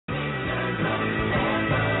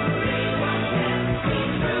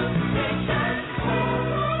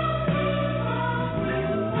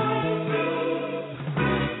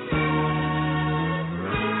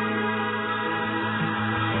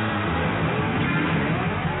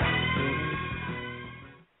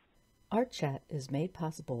Art Chat is made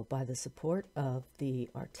possible by the support of the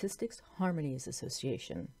Artistic Harmonies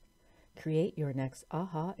Association. Create your next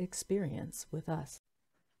aha experience with us.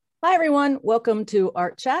 Hi, everyone. Welcome to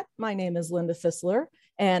Art Chat. My name is Linda Fisler,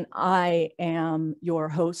 and I am your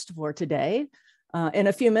host for today. In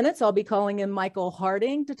a few minutes, I'll be calling in Michael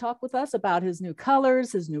Harding to talk with us about his new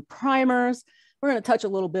colors, his new primers. We're going to touch a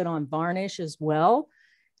little bit on varnish as well.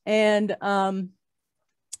 And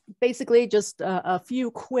basically just a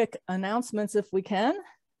few quick announcements, if we can,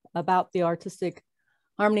 about the Artistic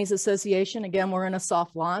Harmonies Association. Again, we're in a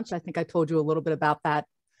soft launch. I think I told you a little bit about that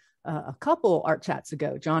a couple Art Chats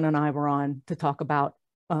ago. John and I were on to talk about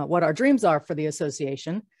what our dreams are for the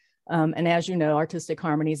association. And as you know, Artistic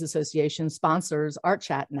Harmonies Association sponsors Art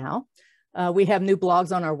Chat now. We have new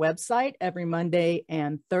blogs on our website every Monday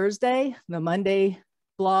and Thursday. The Monday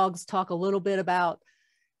blogs talk a little bit about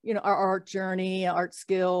our art journey, art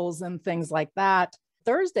skills, and things like that.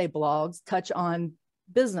 Thursday blogs touch on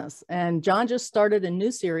business. And John just started a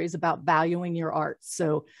new series about valuing your art.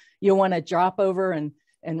 So you'll want to drop over and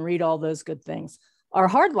read all those good things. Our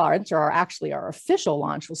hard launch, or actually our official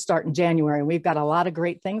launch, will start in January. We've got a lot of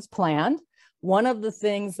great things planned. One of the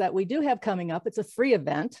things that we do have coming up, it's a free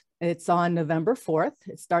event. It's on November 4th.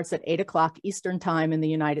 It starts at 8 o'clock Eastern time in the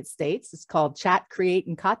United States. It's called Chat, Create,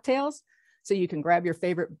 and Cocktails. So you can grab your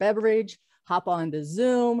favorite beverage, hop onto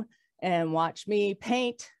Zoom and watch me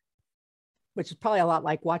paint, which is probably a lot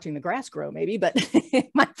like watching the grass grow maybe, but it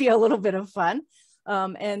might be a little bit of fun.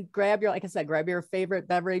 And grab your favorite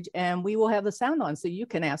beverage, and we will have the sound on. So you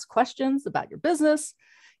can ask questions about your business.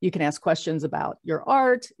 You can ask questions about your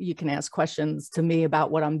art. You can ask questions to me about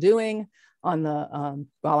what I'm doing on the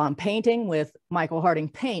while I'm painting with Michael Harding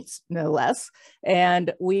Paints, no less.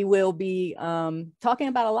 And we will be talking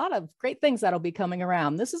about a lot of great things that'll be coming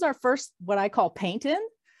around. This is our first, what I call paint in.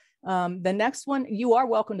 The next one, you are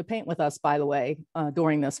welcome to paint with us, by the way,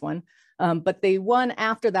 during this one. But the one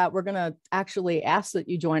after that, we're going to actually ask that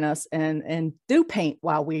you join us and do paint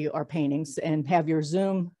while we are painting, and have your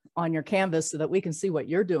Zoom on your canvas so that we can see what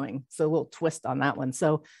you're doing. So a little twist on that one.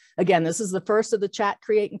 So again, this is the first of the Chat,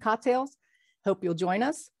 Create, and Cocktails. Hope you'll join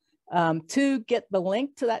us. To get the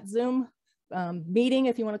link to that Zoom meeting,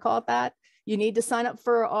 if you want to call it that, you need to sign up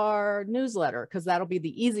for our newsletter, because that'll be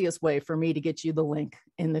the easiest way for me to get you the link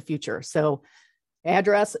in the future. So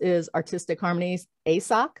address is Artistic Harmonies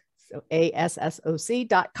ASOC, so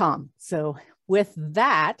ASSOC.com. So with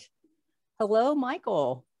that, hello,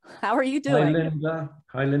 Michael. How are you doing? Hi, Linda.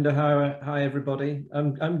 Hi, Linda. Hi, everybody.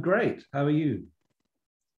 I'm great. How are you?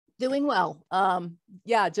 Doing well.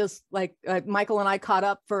 Yeah, just like Michael and I caught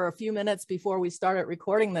up for a few minutes before we started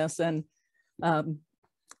recording this, and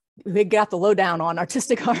we got the lowdown on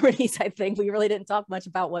Artistic Harmonies. I think we really didn't talk much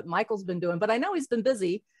about what Michael's been doing, but I know he's been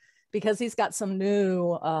busy because he's got some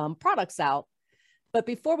new products out. But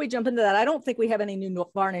before we jump into that, I don't think we have any new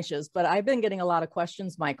varnishes, but I've been getting a lot of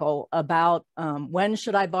questions, Michael, about when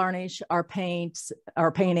should I varnish our paints,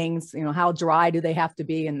 our paintings, how dry do they have to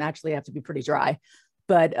be? And actually have to be pretty dry,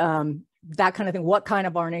 but that kind of thing. What kind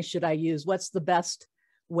of varnish should I use? What's the best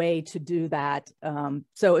way to do that?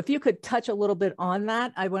 So if you could touch a little bit on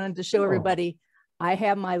that, I wanted to show everybody, I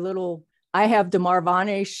have Demar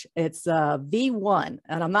Varnish. It's V1,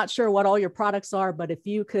 and I'm not sure what all your products are, but if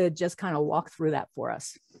you could just kind of walk through that for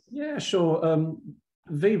us. Yeah, sure.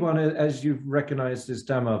 V1, as you've recognized, is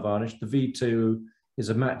Damar varnish. The V2 is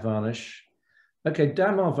a matte varnish. Okay,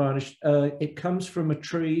 Damar varnish, it comes from a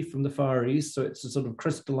tree from the Far East, so it's a sort of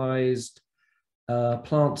crystallized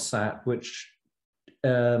plant sap, which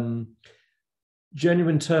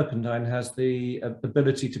genuine turpentine has the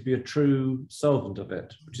ability to be a true solvent of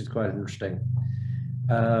it, which is quite interesting.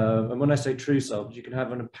 And when I say true solvent, you can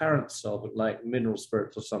have an apparent solvent like mineral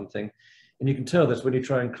spirits or something, and you can tell this when you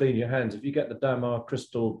try and clean your hands. If you get the Damar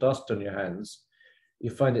crystal dust on your hands, you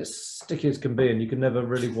find it sticky as can be, and you can never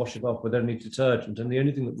really wash it off with any detergent. And the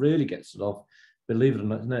only thing that really gets it off, believe it or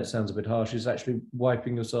not, I know it sounds a bit harsh, is actually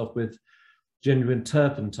wiping yourself with genuine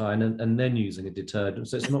turpentine and then using a detergent.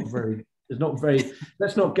 So it's not very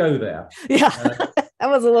let's not go there. Yeah, that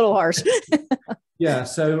was a little harsh. Yeah,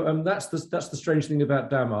 so that's the strange thing about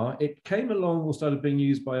Damar. It came along or started being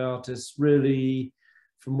used by artists really,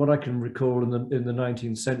 from what I can recall, in the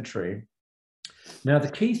 19th century. Now,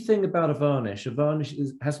 the key thing about a varnish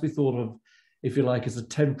has to be thought of, if you like, as a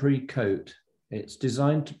temporary coat. It's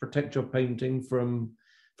designed to protect your painting from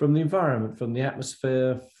the environment, from the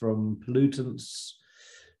atmosphere, from pollutants,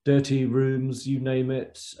 dirty rooms, you name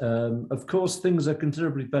it. Of course, things are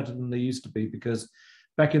considerably better than they used to be, because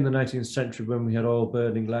back in the 19th century, when we had oil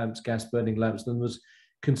burning lamps, gas burning lamps, there was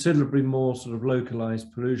considerably more sort of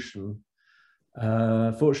localized pollution.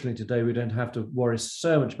 Fortunately, today we don't have to worry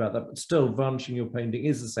so much about that, but still varnishing your painting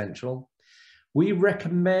is essential. We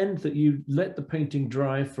recommend that you let the painting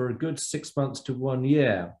dry for a good 6 months to 1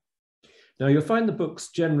 year. Now, you'll find the books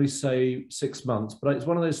generally say 6 months, but it's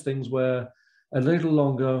one of those things where a little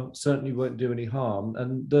longer certainly won't do any harm.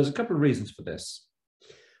 And there's a couple of reasons for this.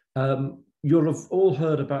 You'll have all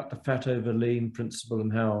heard about the fat over lean principle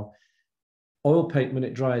and how oil paint, when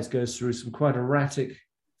it dries, goes through some quite erratic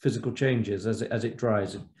physical changes as it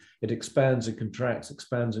dries. It expands and contracts,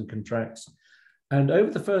 expands and contracts. And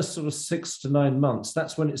over the first sort of 6 to 9 months,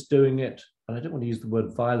 that's when it's doing it, and I don't want to use the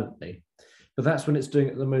word violently, but that's when it's doing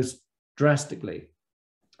it the most drastically.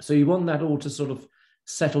 So you want that all to sort of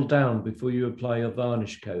settle down before you apply your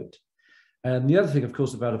varnish coat. And the other thing, of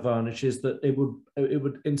course, about a varnish is that it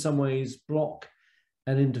would in some ways block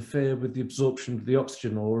and interfere with the absorption of the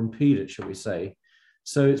oxygen, or impede it, shall we say.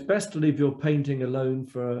 So it's best to leave your painting alone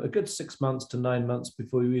for a good 6 months to 9 months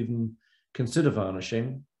before you even consider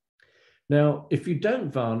varnishing. Now, if you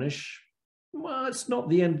don't varnish, well, it's not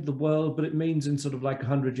the end of the world, but it means in sort of like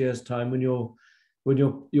 100 years' time, when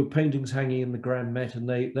your painting's hanging in the Grand Met, and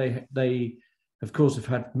they of course have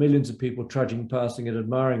had millions of people trudging, passing it,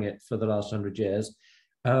 admiring it for the last 100 years,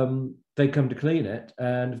 they come to clean it,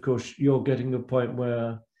 and of course you're getting to a point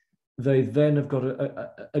where they then have got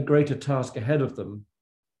a greater task ahead of them,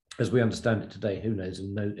 as we understand it today. Who knows?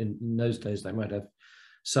 In those days they might have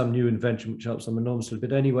some new invention which helps them enormously.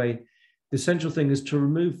 But anyway, the essential thing is to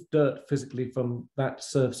remove dirt physically from that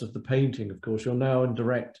surface of the painting. Of course, you're now in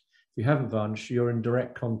direct, if you haven't varnished, you're in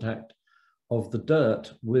direct contact of the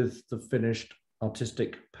dirt with the finished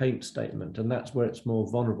artistic paint statement. And that's where it's more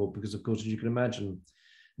vulnerable, because of course, as you can imagine,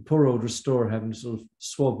 the poor old restorer having to sort of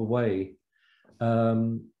swab away.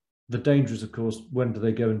 The danger is, of course, when do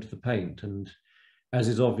they go into the paint? And as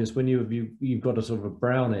is obvious, when you've got a sort of a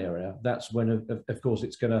brown area, that's when, of course,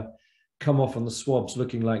 it's going to come off on the swabs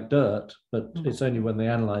looking like dirt, but it's only when they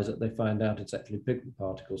analyze it they find out it's actually pigment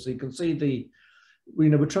particles. So you can see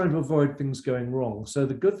we're trying to avoid things going wrong. So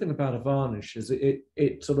the good thing about a varnish is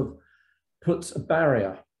it sort of puts a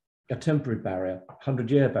barrier, a temporary barrier,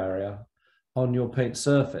 100-year barrier on your paint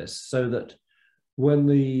surface, so that when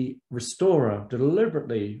the restorer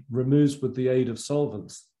deliberately removes with the aid of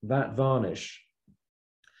solvents that varnish,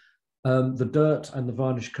 the dirt and the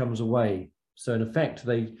varnish comes away. So in effect,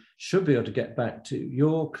 they should be able to get back to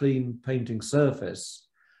your clean painting surface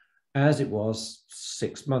as it was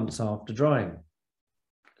 6 months after drying.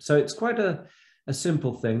 So it's quite a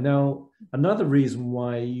simple thing. Now, another reason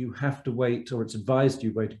why you have to wait, or it's advised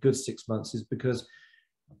you wait a good 6 months, is because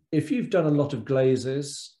if you've done a lot of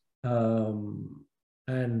glazes,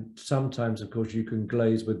 and sometimes, of course, you can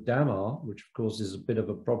glaze with damar, which of course is a bit of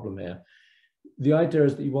a problem here. The idea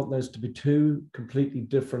is that you want those to be two completely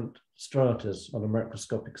different stratas on a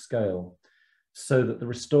microscopic scale, so that the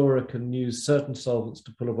restorer can use certain solvents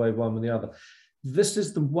to pull away one with the other. This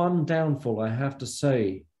is the one downfall, I have to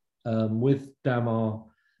say, with damar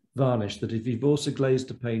varnish, that if you've also glazed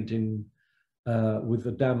a painting with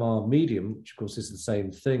a damar medium, which of course is the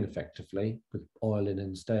same thing effectively, with oil in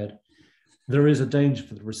instead, there is a danger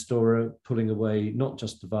for the restorer pulling away not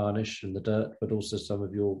just the varnish and the dirt, but also some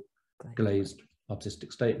of your glazed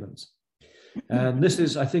artistic statements. And this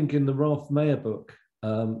is, I think, in the Rolf Mayer book,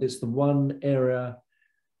 it's the one area,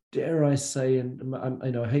 dare I say, and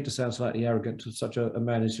I hate to sound slightly arrogant to such a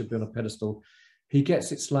man who should be on a pedestal, he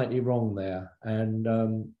gets it slightly wrong there, and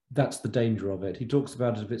that's the danger of it. He talks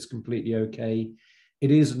about it if it's completely okay.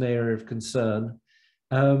 It is an area of concern.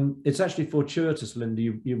 It's actually fortuitous, Linda,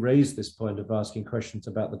 you raised this point of asking questions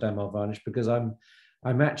about the damar varnish, because I'm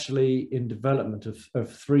actually in development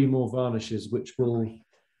of 3 more varnishes which will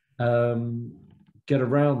get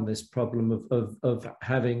around this problem of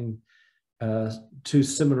having too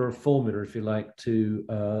similar a formula, if you like,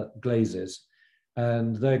 to glazes.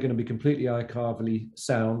 And they're going to be completely archivally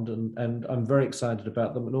sound, and I'm very excited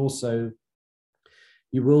about them. And also,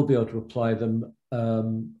 you will be able to apply them,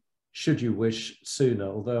 should you wish, sooner,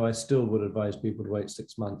 although I still would advise people to wait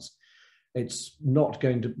 6 months. It's not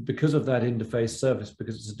going to, because of that interface surface,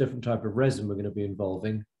 because it's a different type of resin we're going to be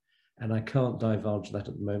involving, and I can't divulge that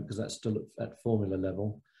at the moment because that's still at formula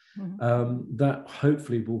level. That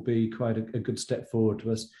hopefully will be quite a good step forward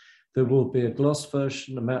to us. There will be a gloss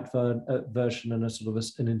version, a matte version, and a sort of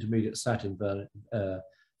an intermediate satin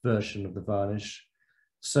version of the varnish,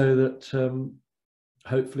 so that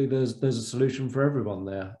hopefully there's a solution for everyone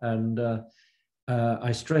there. And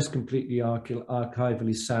I stress completely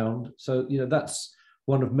archivally sound. So, that's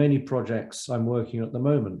one of many projects I'm working on at the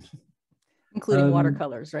moment. Including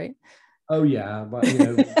watercolors, right? Oh yeah, but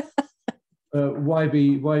why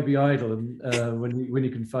be idle and when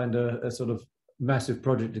you can find a sort of massive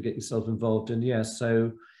project to get yourself involved in? Yes,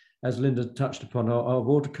 so as Linda touched upon, our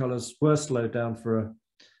watercolors were slowed down for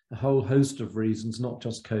a whole host of reasons, not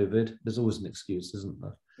just COVID. There's always an excuse, isn't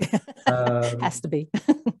there? Has to be.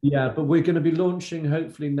 Yeah, but we're going to be launching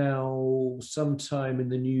hopefully now sometime in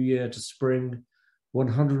the new year to spring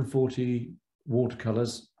 140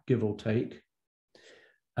 watercolors, give or take,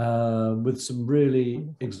 with some really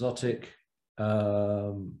exotic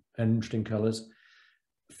and interesting colors.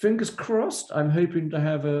 Fingers crossed, I'm hoping to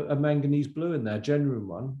have a manganese blue in there, genuine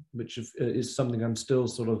one, which is something I'm still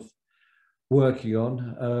sort of working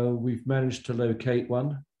on. We've managed to locate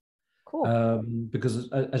one. Cool. Because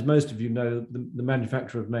as most of you know, the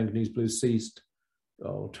manufacture of manganese blue ceased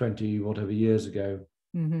 20 whatever years ago.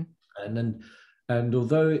 Mm-hmm. And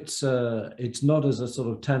although it's not as a sort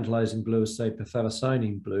of tantalizing blue as, say,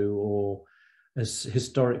 phthalocyanine blue, or as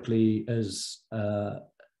historically as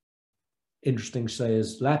interesting, say,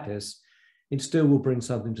 as lapis, it still will bring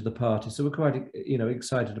something to the party. So we're quite,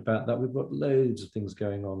 excited about that. We've got loads of things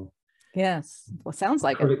going on. Yes, well, sounds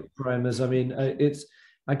like acrylic primers. I mean,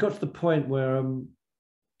 I got to the point where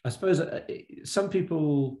I suppose some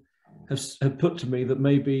people have put to me that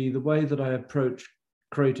maybe the way that I approach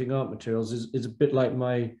creating art materials is a bit like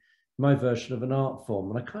my version of an art form,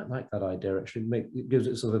 and I quite like that idea. Actually, it gives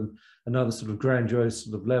it sort of another sort of grandiose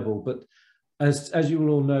sort of level. But as you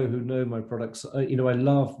will all know who know my products, I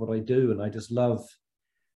love what I do, and I just love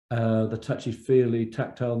the touchy-feely,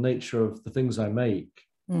 tactile nature of the things I make.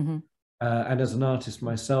 Mm-hmm. And as an artist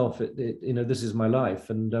myself, this is my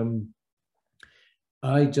life, and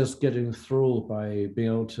I just get enthralled by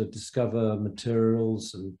being able to discover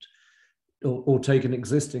materials or take an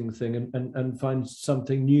existing thing and find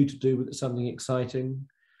something new to do with it, something exciting.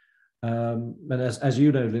 And as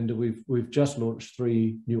you know, Linda, we've just launched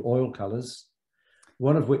 3 new oil colors,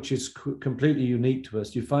 one of which is completely unique to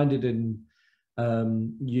us. You find it in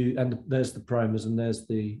and there's the primers, and there's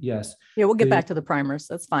yeah, we'll get back to the primers,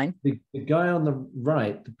 that's fine. The guy on the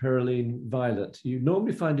right, the Perylene Violet, you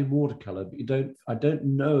normally find in watercolor, but I don't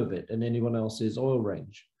know of it in anyone else's oil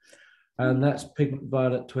range, and that's Pigment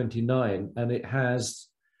Violet 29, and it has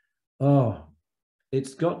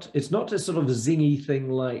it's not a sort of a zingy thing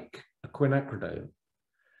like a quinacridone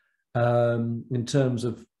in terms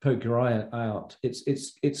of poke your eye out.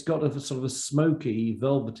 It's got a sort of a smoky,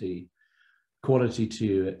 velvety quality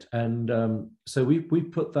to it, and so we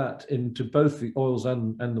put that into both the oils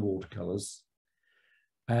and the watercolors,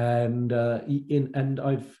 and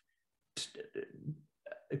I've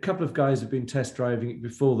a couple of guys have been test driving it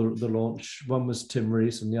before the launch. One was Tim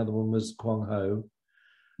Rees and the other one was Kwong Ho.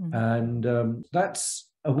 Mm-hmm. And that's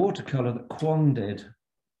a watercolor that Kwong did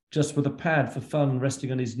just with a pad for fun,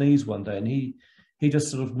 resting on his knees one day, and he just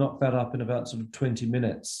sort of knocked that up in about sort of 20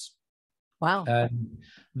 minutes. Wow. And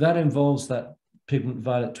that involves that Pigment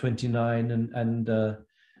Violet 29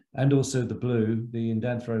 and also the blue, the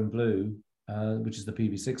Indanthrone blue, which is the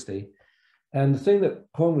PB60. And the thing that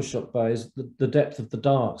Kwong was shocked by is the depth of the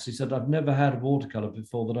darks. He said, I've never had a watercolor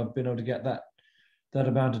before that I've been able to get that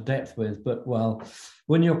amount of depth with. But, well,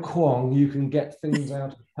 when you're Kwong, you can get things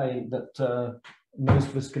out of paint that most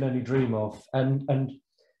of us can only dream of. And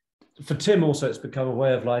for Tim also, it's become a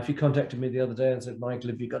way of life. He contacted me the other day and said, Michael,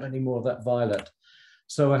 have you got any more of that violet?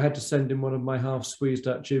 So I had to send him one of my half squeezed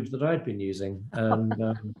out tubes that I'd been using. And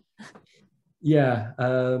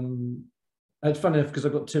it's funny enough because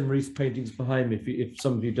I've got Tim Rees paintings behind me. If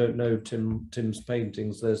some of you don't know Tim's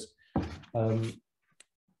paintings, there's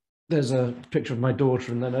a picture of my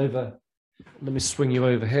daughter, and then let me swing you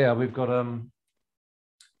over here. We've got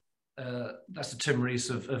that's a Tim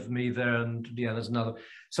Rees of me there, and yeah, there's another.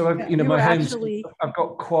 So I've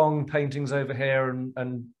got Kwong paintings over here,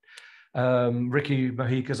 and Ricky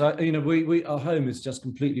Mojica's. Our home is just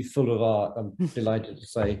completely full of art. I'm delighted to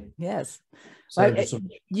say. Yes. So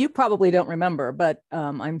you probably don't remember, but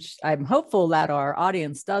I'm hopeful that our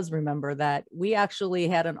audience does remember that we actually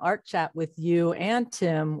had an art chat with you and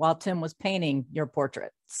Tim while Tim was painting your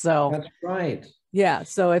portrait. So that's right. Yeah.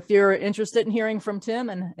 So if you're interested in hearing from Tim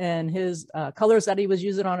and his colors that he was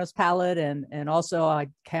using on his palette, and also I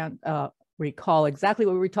can't recall exactly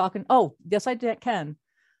what we were talking. Oh, yes, I can.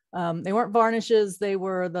 They weren't varnishes. They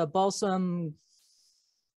were the balsam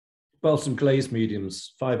glaze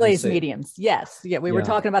mediums, 5 glaze and 6. Mediums. Yes. Yeah. We were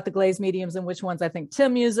talking about the glaze mediums and which ones I think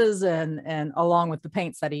Tim uses, and along with the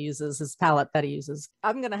paints that he uses, his palette that he uses.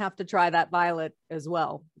 I'm going to have to try that violet as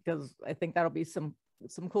well, because I think that'll be some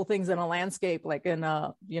cool things in a landscape, like in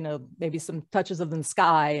maybe some touches of the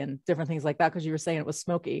sky and different things like that, because you were saying it was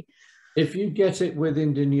smoky. If you get it with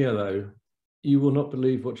Indian yellow, You will not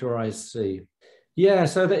believe what your eyes see. Yeah,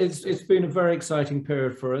 so it's been a very exciting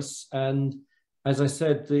period for us, and as I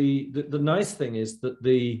said, the nice thing is that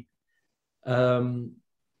the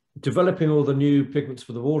developing all the new pigments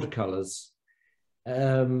for the watercolors,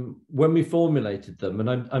 when we formulated them, and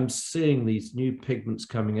I'm seeing these new pigments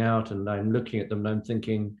coming out, and I'm looking at them and I'm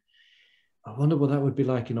thinking, I wonder what that would be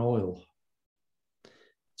like in oil.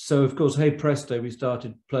 So of course, hey presto, we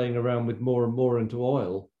started playing around with more and more into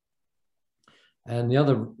oil. And the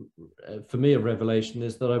other, for me, a revelation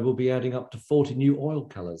is that I will be adding up to 40 new oil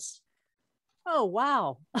colors. Oh,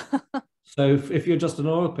 wow. So if you're just an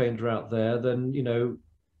oil painter out there, then, you know,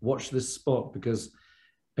 watch this spot, because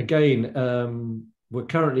again, we're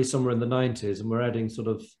currently somewhere in the 90s and we're adding sort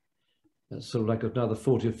of like another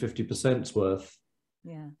 40 or 50% worth.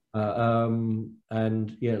 Yeah.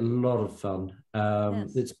 And yeah, a lot of fun.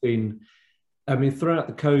 Yes. It's been, I mean, throughout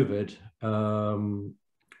the COVID,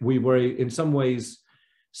 we were in some ways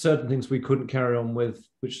certain things we couldn't carry on with,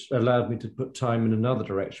 which allowed me to put time in another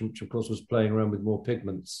direction, which of course was playing around with more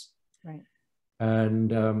pigments. Right.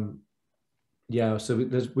 And yeah, so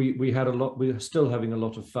we had a lot. We're still having a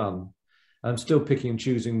lot of fun. I'm still picking and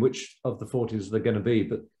choosing which of the 40s they're going to be.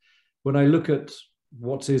 But when I look at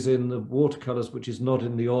what is in the watercolors, which is not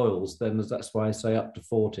in the oils, then that's why I say up to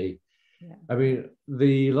 40. Yeah. I mean,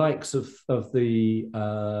 the likes of the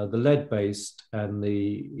lead based and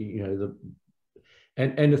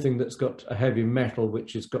and anything that's got a heavy metal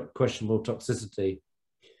which has got questionable toxicity,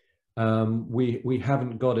 we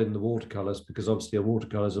haven't got in the watercolors, because obviously a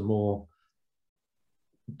watercolor is a more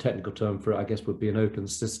technical term for it, I guess, would be an open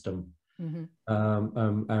system.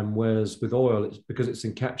 Mm-hmm. And whereas with oil, it's because it's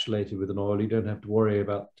encapsulated with an oil, you don't have to worry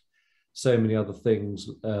about so many other things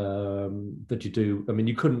that you do. I mean,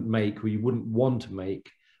 you couldn't make, or you wouldn't want to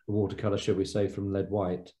make a watercolor, shall we say, from lead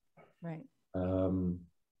white. Right.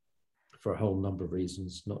 For a whole number of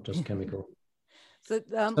reasons, not just chemical. So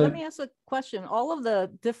let me ask a question. All of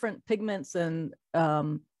the different pigments and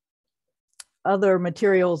other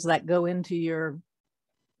materials that go into your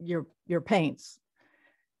paints,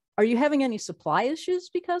 are you having any supply issues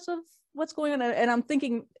because of what's going on? And I'm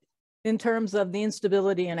thinking in terms of the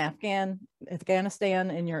instability in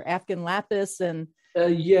Afghanistan and your Afghan lapis. And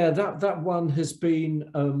yeah, that one has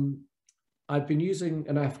been, I've been using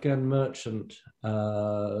an Afghan merchant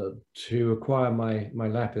to acquire my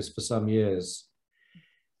lapis for some years.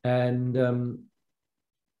 And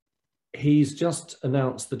he's just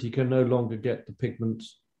announced that he can no longer get the pigment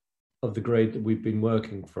of the grade that we've been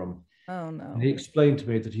working from. Oh, no. And he explained to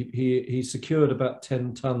me that he secured about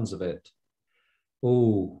 10 tons of it.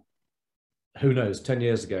 Oh, who knows, 10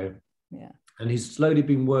 years ago. Yeah. And he's slowly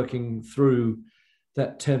been working through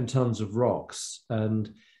that 10 tons of rocks.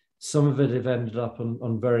 And some of it have ended up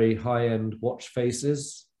on very high-end watch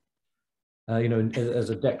faces, as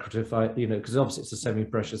a decorative, because obviously it's a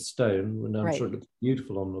semi-precious stone, and I'm sure it looks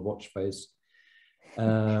beautiful on the watch face.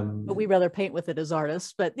 But we rather paint with it as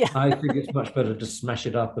artists, but yeah. I think it's much better to smash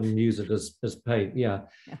it up and use it as paint, yeah.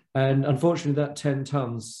 And unfortunately, that 10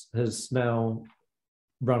 tons has now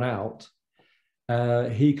run out.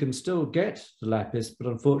 He can still get the lapis, but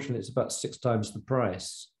unfortunately, it's about 6 times the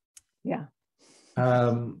price. Yeah.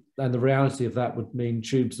 And the reality of that would mean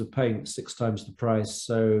tubes of paint 6 times the price.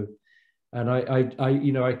 So, and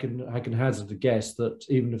I can hazard a guess that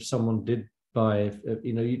even if someone did buy,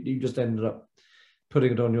 you just ended up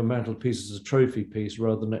putting it on your mantelpiece as a trophy piece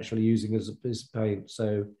rather than actually using it as a piece of paint.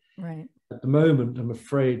 So, right. At the moment, I'm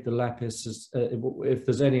afraid the lapis is, if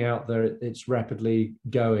there's any out there, it's rapidly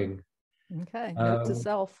going. Okay, note to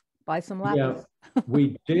self, buy some lapis. Yeah,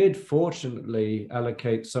 we did fortunately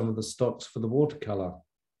allocate some of the stocks for the watercolor.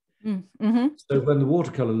 Mm-hmm. So when the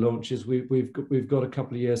watercolor launches, we've got a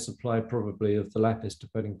couple of years supply probably of the lapis,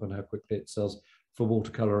 depending upon how quickly it sells, for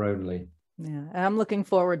watercolor only. Yeah, I'm looking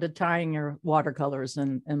forward to trying your watercolors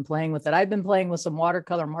and playing with it. I've been playing with some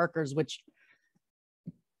watercolor markers, which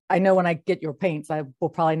I know when I get your paints, I will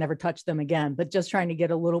probably never touch them again, but just trying to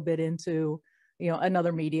get a little bit into,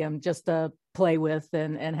 another medium just to play with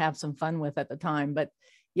and have some fun with at the time. But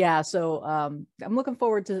yeah, so I'm looking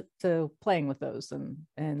forward to playing with those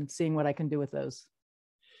and seeing what I can do with those.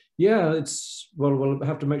 Yeah, we'll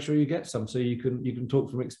have to make sure you get some so you can talk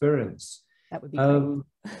from experience. That would be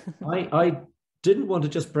great. I didn't want to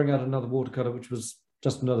just bring out another watercolor, which was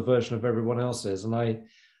just another version of everyone else's. And I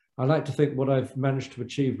like to think what I've managed to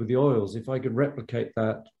achieve with the oils, if I could replicate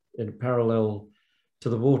that in parallel to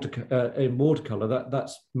the watercolor,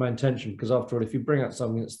 that's my intention. Because after all, if you bring out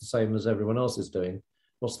something that's the same as everyone else is doing,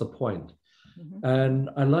 what's the point? Mm-hmm. And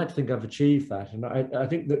I like to think I've achieved that. And I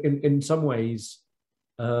think that in some ways,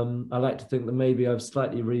 I like to think that maybe I've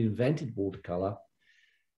slightly reinvented watercolor,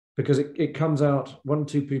 because it comes out, one or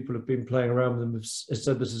two people have been playing around with them, have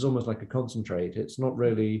said this is almost like a concentrate. It's not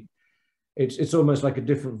really, it's almost like a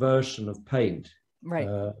different version of paint. Right.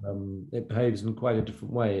 It behaves in quite a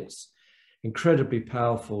different way. It's incredibly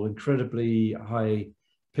powerful, incredibly high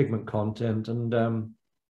pigment content. And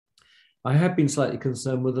I have been slightly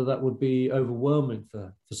concerned whether that would be overwhelming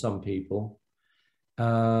for some people.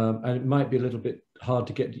 And it might be a little bit hard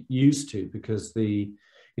to get used to, because the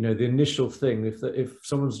initial thing, if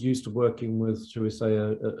someone's used to working with, shall we say,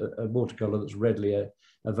 a watercolor that's readily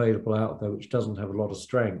available out there, which doesn't have a lot of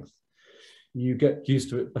strength, you get used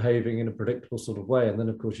to it behaving in a predictable sort of way. And then,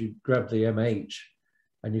 of course, you grab the MH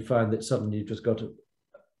and you find that suddenly you've just got an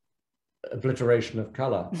obliteration of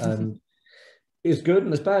color. And it's good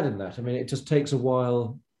and it's bad in that. I mean, it just takes a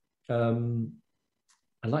while. I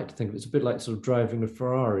like to think of it's a bit like sort of driving a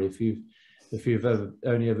Ferrari. If you've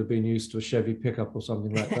only ever been used to a Chevy pickup or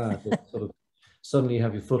something like that, it's sort of suddenly you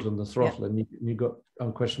have your foot on the throttle, and you've got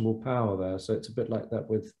unquestionable power there. So it's a bit like that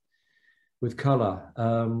with color.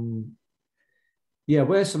 Yeah,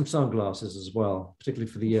 wear some sunglasses as well, particularly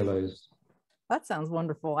for the yellows. That sounds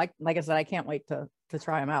wonderful. Like I said, I can't wait to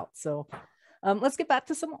try them out. So let's get back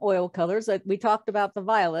to some oil colors. We talked about the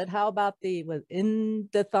violet. How about the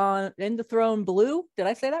Indothrone blue? Did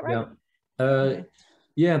I say that right? Yeah. Okay.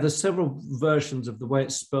 Yeah, there's several versions of the way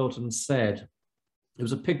it's spelt and said. It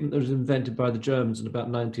was a pigment that was invented by the Germans in about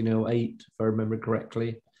 1908, if I remember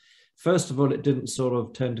correctly. First of all, it didn't sort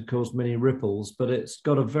of tend to cause many ripples, but it's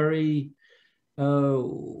got a very,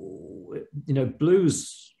 blues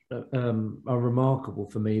are remarkable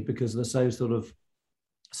for me because they're so sort of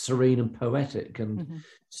serene and poetic. And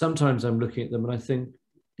sometimes I'm looking at them and I think,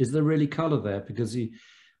 is there really color there? Because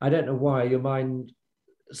I don't know why your mind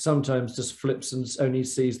sometimes just flips and only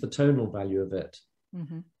sees the tonal value of it.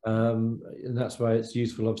 And that's why it's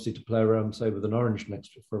useful, obviously, to play around, say, with an orange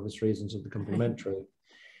next to, for obvious reasons of the complementary.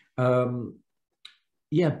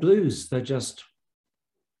 Yeah, blues, they're just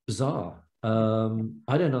bizarre.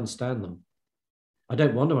 I don't understand them. I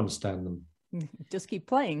don't want to understand them. Just keep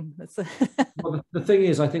playing. Well, the thing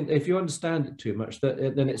is, I think if you understand it too much,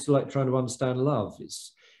 then it's like trying to understand love.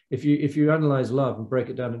 It's if you analyze love and break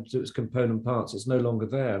it down into its component parts, it's no longer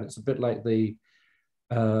there, and it's a bit like the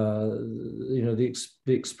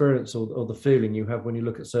experience or the feeling you have when you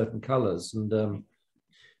look at certain colors, and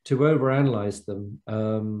to overanalyze them,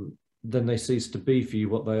 then they cease to be for you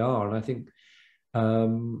what they are. And I think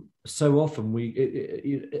so often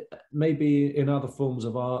maybe in other forms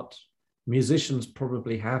of art, musicians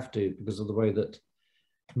probably have to, because of the way that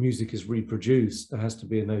music is reproduced. There has to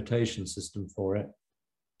be a notation system for it.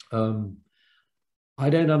 I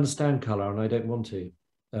don't understand color, and I don't want to.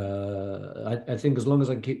 I think as long as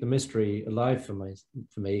I can keep the mystery alive for me,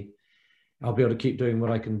 I'll be able to keep doing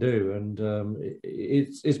what I can do. And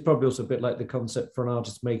it's probably also a bit like the concept for an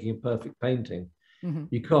artist making a perfect painting.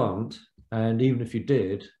 You can't, and even if you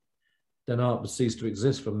did, then art would cease to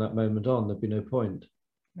exist from that moment on. There'd be no point.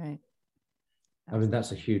 Right. I mean,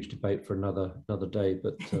 that's a huge debate for another day.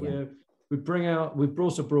 But yeah, we've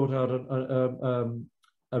also brought out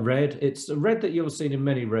a red. It's a red that you'll have seen in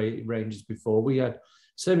many ranges before. We had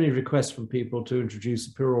so many requests from people to introduce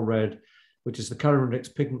a Pyrrole red, which is the Color Index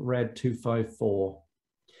Pigment Red 254.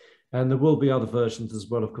 And there will be other versions as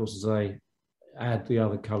well, of course, as I add the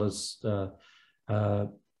other colors, a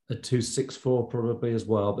 264 probably as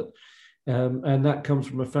well. But and that comes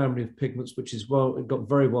from a family of pigments which is it got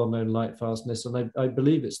very well-known light fastness, and I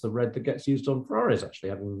believe it's the red that gets used on Ferraris, actually,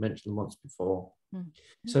 having mentioned them once before.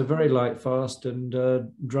 So very light fast and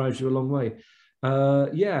drives you a long way.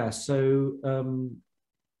 Yeah, so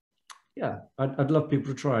yeah, I'd love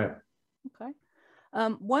people to try it. Okay.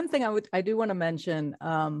 One thing I do want to mention,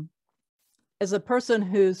 as a person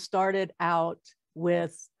who started out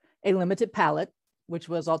with a limited palette, which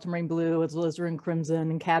was ultramarine blue, alizarin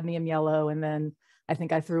crimson, and cadmium yellow, and then I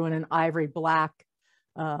think I threw in an ivory black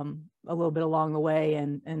a little bit along the way,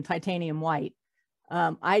 and titanium white.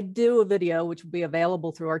 I do a video which will be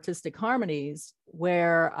available through Artistic Harmonies,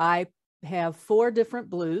 where I have 4 different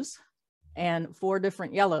blues and 4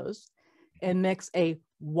 different yellows and mix a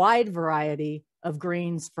wide variety of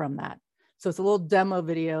greens from that. So it's a little demo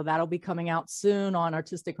video that'll be coming out soon on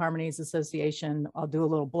Artistic Harmonies Association. I'll do a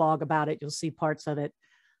little blog about it. You'll see parts of it.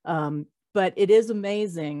 But it is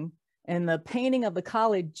amazing. And the painting of the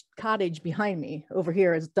cottage behind me over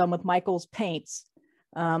here is done with Michael's paints.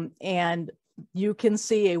 And you can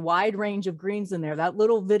see a wide range of greens in there. That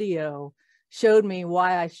little video showed me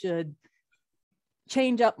why I should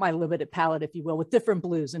change up my limited palette, if you will, with different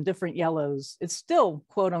blues and different yellows. It's still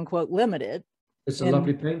quote unquote limited, It's a And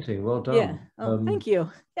lovely painting. Well yeah, done. oh, thank you.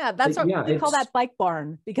 Yeah, that's our, Yeah, we call that bike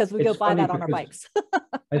barn because we go it's by funny that on our because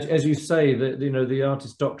bikes. as you say, that the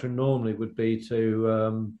artist doctrine normally would be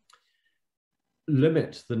to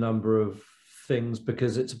limit the number of things,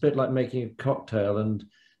 because it's a bit like making a cocktail, and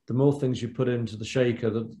the more things you put into the shaker,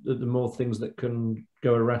 the more things that can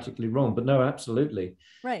go erratically wrong. But no, absolutely,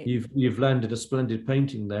 Right. you've landed a splendid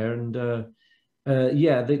painting there, and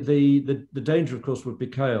yeah, the danger, of course, would be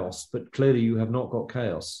chaos, but clearly you have not got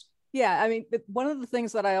chaos. Yeah, I mean, one of the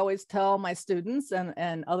things that I always tell my students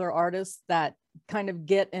and other artists that kind of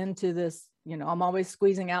get into this, I'm always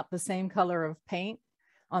squeezing out the same color of paint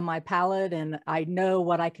on my palette, and I know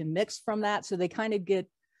what I can mix from that. So they kind of get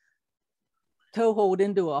toehold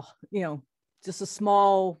into a, just a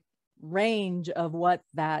small range of what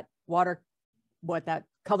that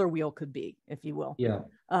color wheel could be, if you will. Yeah,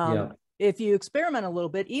 Um, yeah. if you experiment a little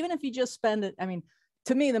bit, even if you just spend it, I mean,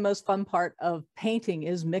 to me, the most fun part of painting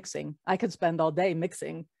is mixing. I could spend all day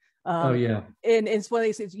mixing. Oh yeah. And it's one of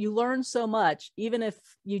these things, you learn so much, even if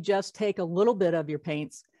you just take a little bit of your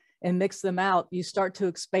paints and mix them out, you start to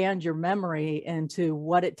expand your memory into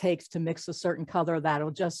what it takes to mix a certain color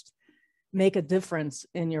that'll just make a difference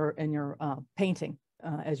in your painting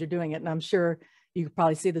as you're doing it. And I'm sure you could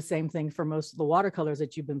probably see the same thing for most of the watercolors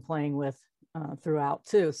that you've been playing with throughout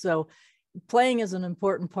too. So playing is an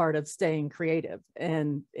important part of staying creative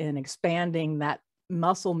and expanding that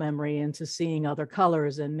muscle memory into seeing other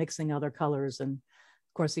colors and mixing other colors. And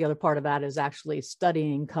of course, the other part of that is actually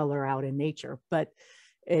studying color out in nature. But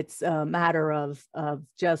it's a matter of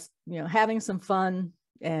just, having some fun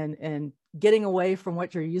and getting away from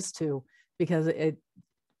what you're used to, because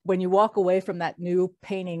when you walk away from that new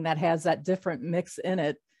painting that has that different mix in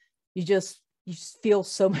it, you just feel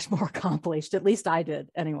so much more accomplished. At least I did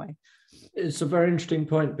anyway. It's a very interesting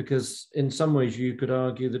point, because in some ways you could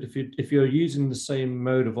argue that if you're using the same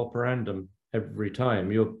mode of operandum every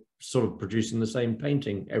time, you're sort of producing the same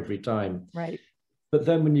painting every time. Right. But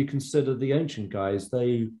then when you consider the ancient guys,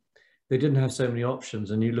 they didn't have so many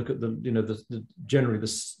options, and you look at generally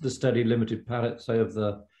the steady limited palette, say of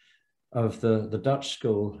the Dutch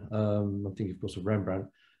school. I'm thinking, of course, of Rembrandt,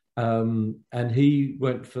 and he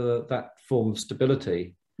went for that form of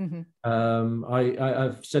stability. Mm-hmm.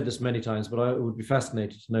 I've said this many times, but I would be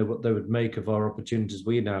fascinated to know what they would make of our opportunities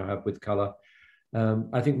we now have with color.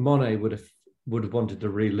 I think Monet would have wanted to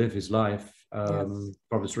relive his life Yes.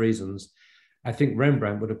 for obvious reasons. I think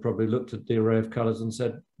Rembrandt would have probably looked at the array of colors and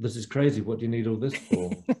said, "This is crazy. What do you need all this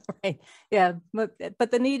for?" Right. Yeah.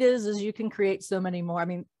 But the need is you can create so many more. I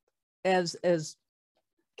mean, as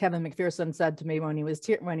Kevin McPherson said to me when he was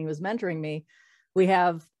mentoring me, we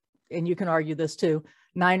have, and you can argue this too,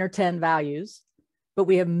 9 or 10 values, but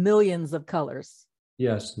we have millions of colors.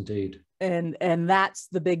 Yes, indeed. And that's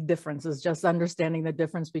the big difference, is just understanding the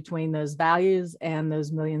difference between those values and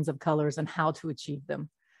those millions of colors and how to achieve them.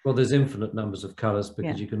 Well, there's infinite numbers of colors,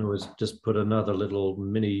 because Yeah. you can always just put another little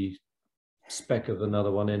mini speck of another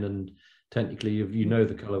one in, and technically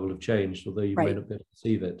the color will have changed, although you may not be able to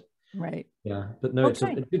perceive it. Right. Yeah, but no,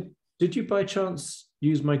 Okay. Did you by chance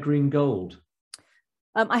use my green gold?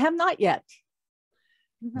 I have not yet.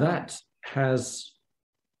 No. That has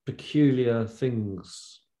peculiar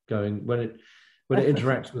things going when it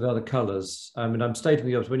interacts with other colors. I mean, I'm stating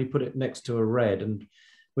the obvious. When you put it next to a red, and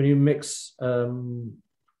when you mix, I'm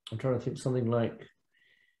trying to think, something like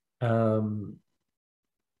a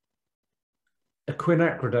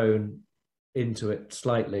quinacridone into it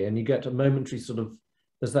slightly, and you get a momentary sort of,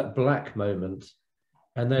 there's that black moment,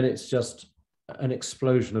 and then it's just an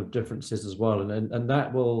explosion of differences as well. And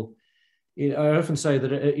that will, I often say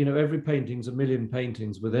that, every painting's a million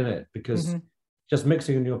paintings within it, because Mm-hmm. just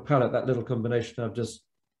mixing in your palette, that little combination I've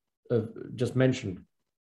just mentioned,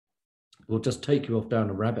 will just take you off down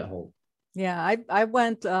a rabbit hole. Yeah, I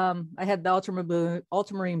went, I had the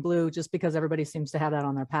ultramarine blue just because everybody seems to have that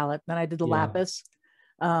on their palette. Then I did the lapis.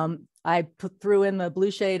 I threw in the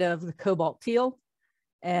blue shade of the cobalt teal,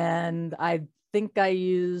 and I think I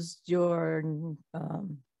used your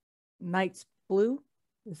Knight's blue.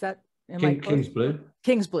 Is that King's blue?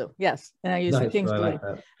 King's blue, yes. And I used the King's blue.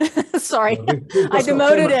 Like Sorry, we've I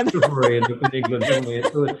demoted him. in England, haven't we?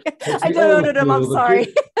 It's I demoted him, I'm sorry.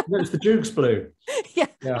 No, it's the Duke's blue. Yeah.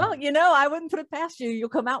 Well, I wouldn't put it past you. You'll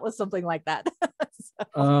come out with something like that. So.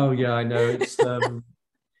 Oh yeah, I know. It's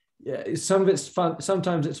yeah, some of it's fun.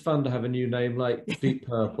 Sometimes it's fun to have a new name like Deep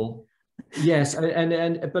Purple. Yes,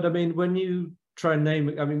 and but I mean, when you try and name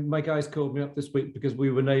it, I mean, my guys called me up this week because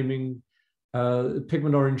we were naming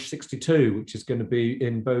Pigment Orange 62, which is going to be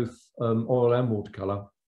in both oil and watercolor.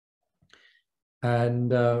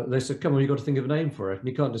 And they said, "Come on, you've got to think of a name for it, and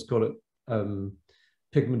you can't just call it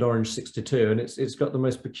pigment orange 62, and it's got the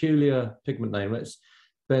most peculiar pigment name. It's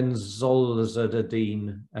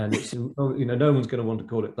benzolazodine, and it's, you know, no one's going to want to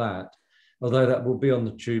call it that, although that will be on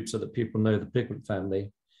the tube so that people know the pigment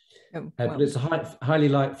family. But it's a highly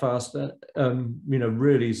light, fast, you know,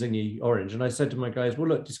 really zingy orange. And I said to my guys, well,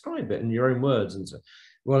 look, describe it in your own words. And so,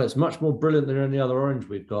 well, it's much more brilliant than any other orange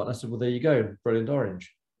we've got. And I said, well, there you go, brilliant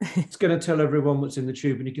orange. It's going to tell everyone what's in the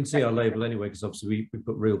tube, and you can see our label anyway, because obviously we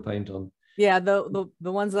put real paint on. Yeah, the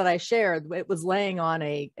ones that I shared, it was laying on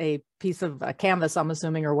a piece of canvas, I'm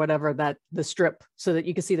assuming, or whatever, that the strip, so that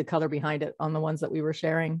you could see the color behind it on the ones that we were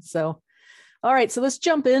sharing. So, all right, so let's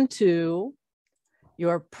jump into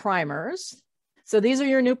your primers. So these are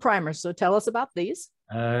your new primers. So tell us about these.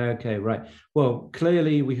 Okay, right. Well,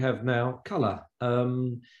 clearly we have now color.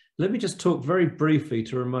 Let me just talk very briefly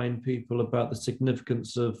to remind people about the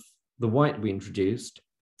significance of the white we introduced,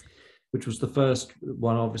 which was the first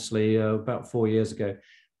one, obviously, about 4 years ago.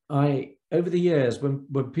 Over the years, when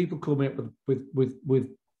people call me up with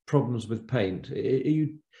problems with paint,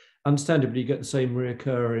 you understandably you get the same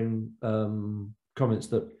reoccurring comments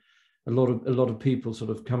that a lot of people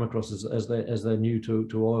sort of come across as they're new to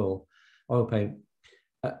oil paint.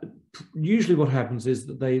 Usually what happens is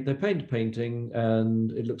that they paint a painting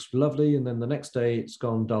and it looks lovely, and then the next day it's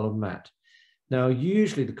gone dull and matte. Now,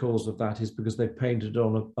 usually the cause of that is because they've painted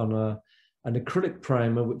on an acrylic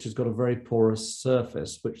primer, which has got a very porous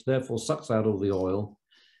surface, which therefore sucks out all the oil,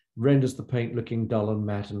 renders the paint looking dull and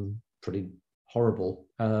matte and pretty horrible.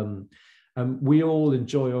 And we all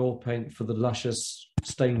enjoy oil paint for the luscious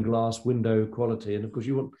stained glass window quality. And of course,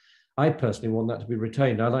 I personally want that to be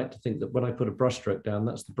retained. I like to think that when I put a brushstroke down,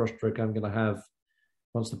 that's the brushstroke I'm going to have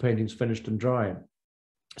once the painting's finished and dry.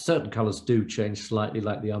 Certain colors do change slightly,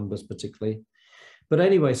 like the umbers particularly. But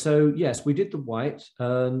anyway, so yes, we did the white.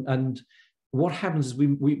 And what happens is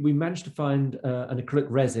we managed to find an acrylic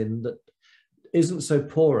resin that isn't so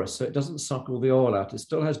porous, so it doesn't suck all the oil out. It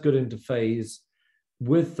still has good interphase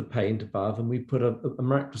with the paint above, and we put a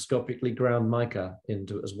macroscopically ground mica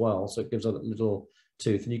into it as well, so it gives a little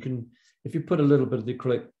tooth. And you can, if you put a little bit of the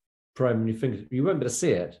acrylic primer on your fingers, you won't be able to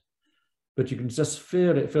see it, but you can just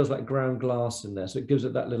feel it. It feels like ground glass in there, so it gives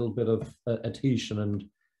it that little bit of adhesion, and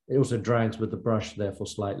it also drags with the brush, therefore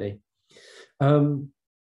slightly.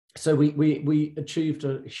 So we achieved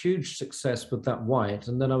a huge success with that white,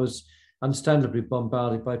 and then I was understandably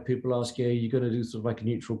bombarded by people asking, are you going to do sort of like a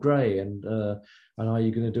neutral gray, and are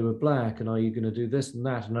you going to do a black, and are you going to do this and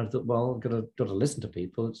that? And I thought, well, I've got to listen to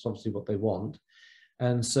people. It's obviously what they want.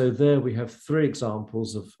 And so there we have 3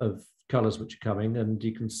 examples of colors which are coming, and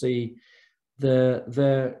you can see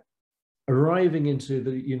they're arriving into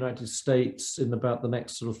the United States in about the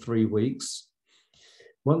next sort of 3 weeks.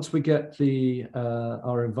 Once we get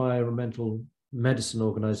our environmental medicine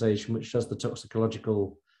organization, which does the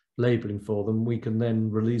toxicological labeling for them, we can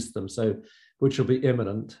then release them, so which will be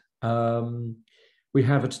imminent. We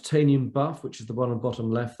have a titanium buff, which is the one on the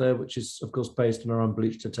bottom left there, which is of course based on our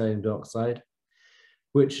unbleached titanium dioxide,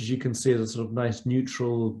 which, as you can see, is a sort of nice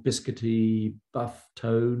neutral biscuity buff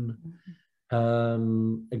tone.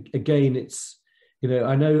 Again, it's, you know,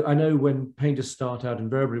 I know when painters start out,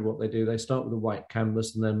 invariably what they do, they start with a white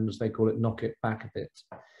canvas and then, as they call it, knock it back a bit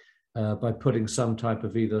by putting some type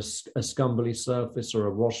of either a scumbly surface or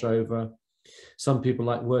a wash over. Some people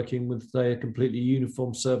like working with a completely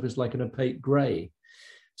uniform surface like an opaque gray.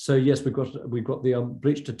 So yes, we've got the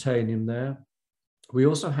bleached titanium there. We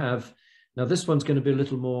also have, now this one's going to be a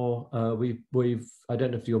little more, I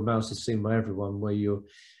don't know if your mouse is seen by everyone where you're,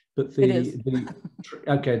 but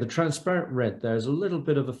the transparent red, there's a little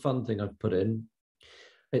bit of a fun thing I've put in.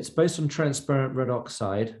 It's based on transparent red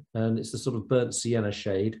oxide, and it's the sort of burnt sienna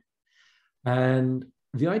shade. And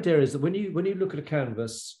the idea is that when you look at a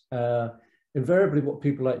canvas, invariably what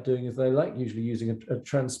people like doing is they like usually using a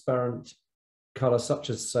transparent color, such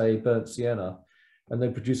as, say, burnt sienna, and they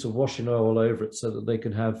produce a washing oil over it so that they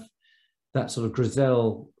can have that sort of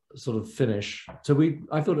griselle sort of finish. So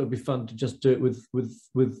I thought it would be fun to just do it with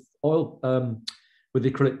oil, with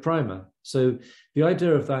the acrylic primer. So the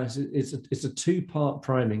idea of that is it's a 2-part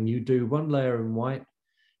priming. You do 1 layer in white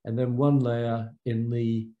and then 1 layer in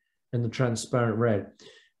the transparent red.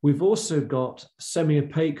 We've also got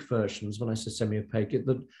semi-opaque versions. When I say semi-opaque,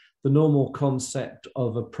 the normal concept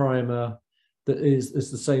of a primer that is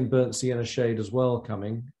the same burnt sienna shade as well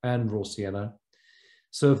coming, and raw sienna.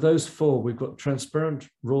 So of those 4, we've got transparent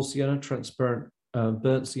raw sienna, transparent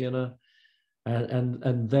burnt sienna,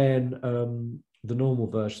 and then the normal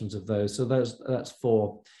versions of those. So that's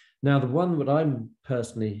 4. Now, the one that I'm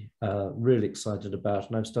personally really excited about,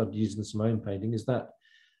 and I've started using this in my own painting, is that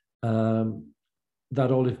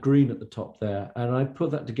that olive green at the top there. And I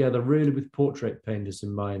put that together really with portrait painters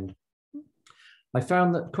in mind. I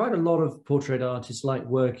found that quite a lot of portrait artists like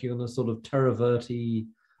working on a sort of terra verte,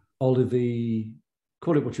 olivey,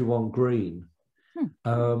 call it what you want, green,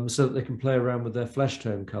 so that they can play around with their flesh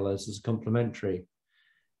tone colors as complementary.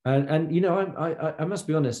 And you know, I must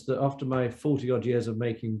be honest that after my 40 odd years of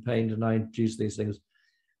making paint and I introduce these things,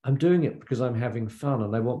 I'm doing it because I'm having fun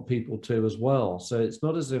and I want people to as well. So it's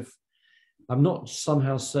not as if I'm not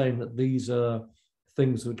somehow saying that these are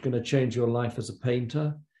things that are going to change your life as a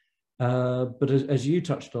painter. But as you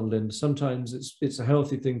touched on, Linda, sometimes it's a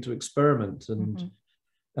healthy thing to experiment and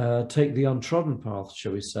take the untrodden path,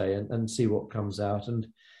 shall we say, and see what comes out. And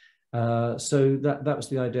so that was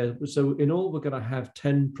the idea. So in all, we're going to have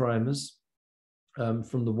 10 primers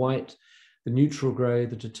from the white, the neutral grey,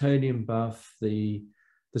 the titanium buff, the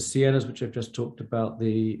siennas, which I've just talked about,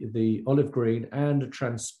 the olive green, and a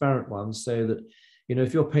transparent one, so that, you know,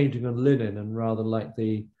 if you're painting on linen and rather like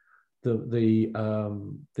the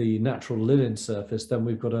natural linen surface, then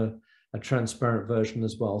we've got a transparent version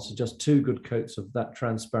as well. So just 2 good coats of that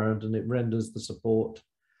transparent, and it renders the support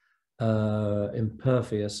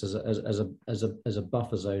impervious as a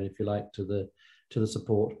buffer zone, if you like, to the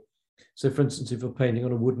support. So, for instance, if you're painting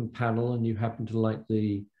on a wooden panel and you happen to like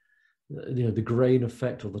the grain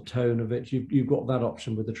effect or the tone of it, you've got that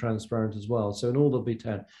option with the transparent as well. So in all, there'll be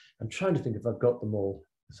 10. I'm trying to think if I've got them all.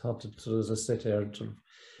 It's hard to sort of, as I sit here and sort of,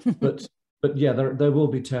 but yeah, there will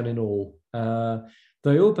be 10 in all.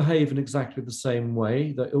 They all behave in exactly the same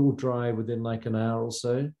way. They all dry within like an hour or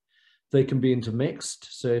so. They can be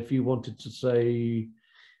intermixed. So if you wanted to say,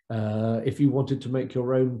 if you wanted to make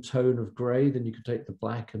your own tone of grey, then you could take the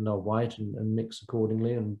black and the white and mix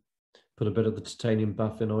accordingly and put a bit of the titanium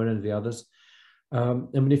buff in or any of the others. I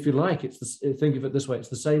mean, if you like, think of it this way: it's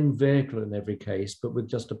the same vehicle in every case, but with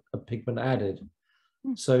just a pigment added.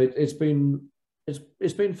 So it's been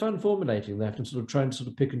fun formulating that and sort of trying to sort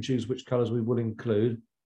of pick and choose which colours we will include.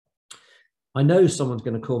 I know someone's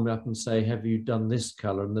going to call me up and say, "Have you done this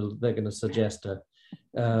colour?" And they're going to suggest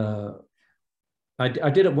I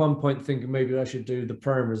did at one point think maybe I should do the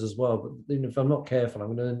primers as well, but you know, if I'm not careful,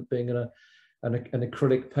 I'm going to end up being an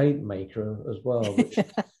acrylic paint maker as well.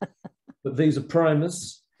 But these are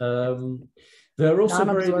primers. They're also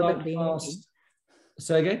very light fast.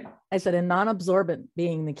 Say again? I said, and non-absorbent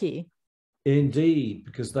being the key. Indeed,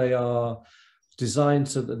 because they are designed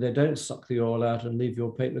so that they don't suck the oil out and leave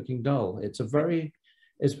your paint looking dull. It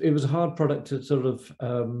was a hard product to sort of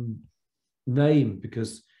name,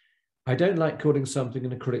 because I don't like calling something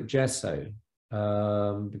an acrylic gesso,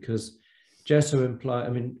 because gesso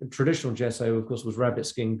traditional gesso, of course, was rabbit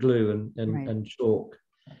skin glue and chalk.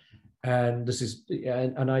 And this is,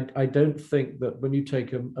 and I don't think that when you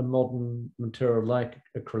take a modern material like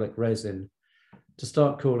acrylic resin, to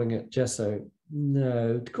start calling it gesso,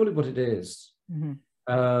 no, to call it what it is,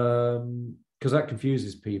 because that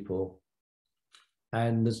confuses people.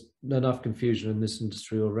 And there's enough confusion in this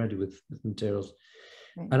industry already with materials.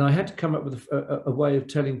 Right. And I had to come up with a way of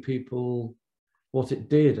telling people what it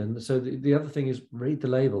did. And so the other thing is read the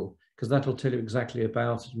label, because that'll tell you exactly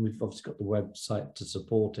about it. And we've obviously got the website to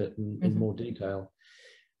support it in more detail.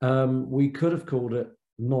 We could have called it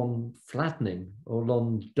non-flattening or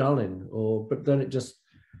non-dulling, but then it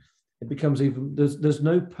becomes even, there's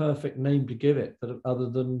no perfect name to give it other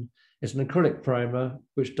than it's an acrylic primer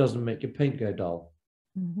which doesn't make your paint go dull.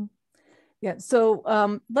 Yeah,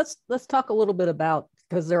 so let's talk a little bit about,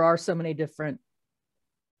 because there are so many different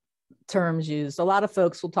terms used. A lot of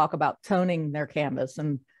folks will talk about toning their canvas,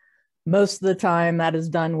 and most of the time that is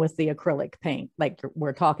done with the acrylic paint, like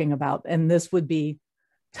we're talking about, and this would be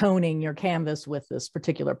toning your canvas with this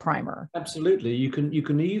particular primer. Absolutely. You can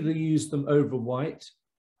either use them over white.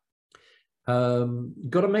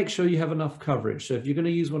 Got to make sure you have enough coverage. So if you're going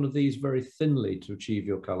to use one of these very thinly to achieve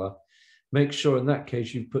your color, make sure in that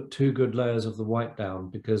case you put 2 good layers of the white down,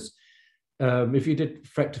 because if you did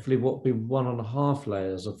effectively what would be 1.5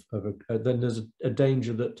 layers then there's a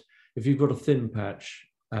danger that if you've got a thin patch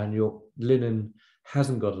and your linen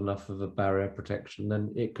hasn't got enough of a barrier protection,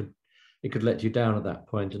 then it could let you down at that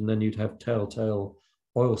point, and then you'd have telltale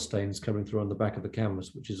oil stains coming through on the back of the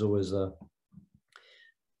canvas, which is always a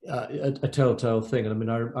telltale thing. And I mean,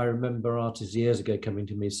 I remember artists years ago coming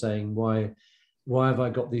to me saying, why have I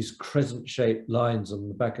got these crescent-shaped lines on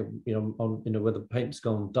the back of, where the paint's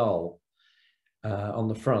gone dull on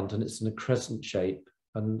the front, and it's in a crescent shape,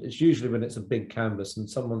 and it's usually when it's a big canvas and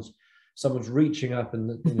someone's reaching up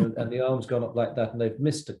and and the arm's gone up like that, and they've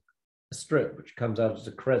missed a strip which comes out as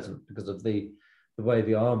a crescent because of the way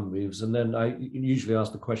the arm moves. And then I usually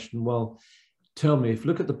ask the question, well, tell me, if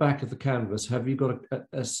look at the back of the canvas, have you got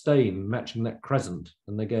a stain matching that crescent?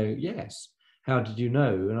 And they go, yes. How did you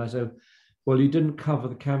know? And I say, well, you didn't cover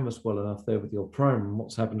the canvas well enough there with your primer. And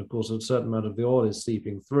what's happened, of course, a certain amount of the oil is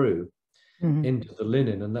seeping through into the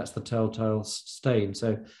linen, and that's the telltale stain.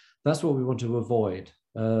 So that's what we want to avoid.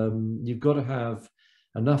 You've got to have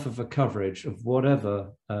enough of a coverage of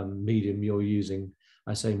whatever medium you're using.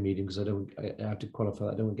 I say medium because I have to qualify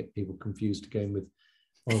that. I don't want to get people confused again with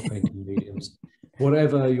oil painting mediums.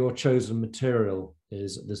 Whatever your chosen material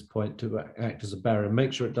is at this point to act as a barrier,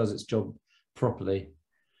 make sure it does its job properly.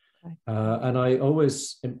 And I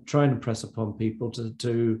always try and impress upon people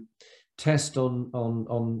to test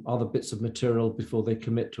on other bits of material before they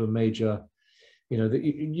commit to a major,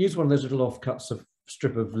 use one of those little offcuts of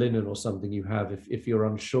strip of linen or something you have if you're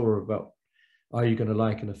unsure about are you going to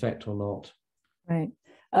like an effect or not. Right.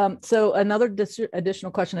 So another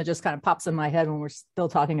additional question that just kind of pops in my head when we're still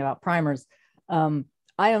talking about primers. I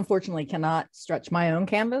unfortunately cannot stretch my own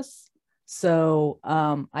canvas. So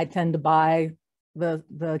I tend to buy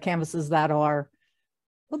the canvases that are a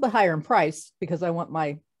little bit higher in price because I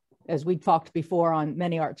want as we talked before on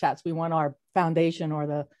many art chats, we want our foundation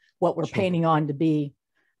or what we're painting on to be,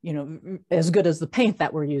 as good as the paint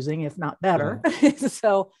that we're using, if not better.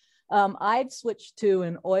 So I've switched to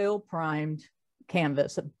an oil primed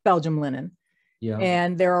canvas, Belgium linen. Yeah.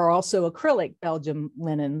 And there are also acrylic Belgium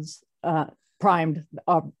linens, primed,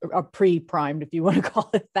 or pre-primed, if you want to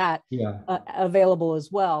call it that, available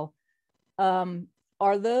as well.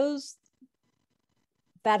 Are those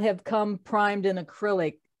that have come primed in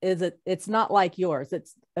acrylic? It's not like yours.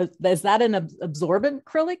 Is that an absorbent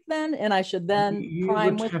acrylic then? And I should then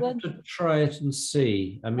prime with it? You would have to try it and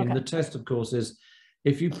see. I mean, the test, of course, is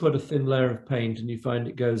if you put a thin layer of paint and you find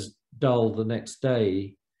it goes dull the next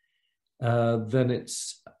day, then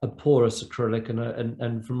it's a porous acrylic.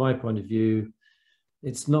 And from my point of view,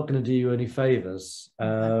 it's not going to do you any favors.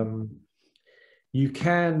 You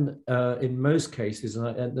can, in most cases,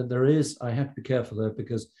 and there is, I have to be careful there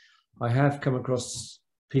because I have come across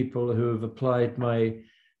people who have applied my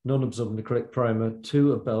non-absorbent acrylic primer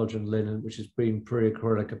to a Belgian linen, which has been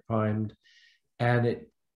pre-acrylic primed, and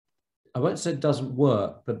I won't say it doesn't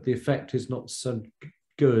work, but the effect is not so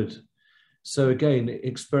good. So again,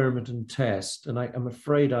 experiment and test. And I'm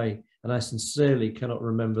afraid I sincerely cannot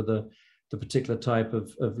remember the particular type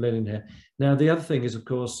of linen here. Now, the other thing is, of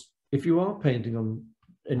course, if you are painting on,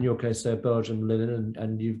 in your case, say, Belgian linen,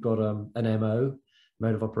 and you've got an MO,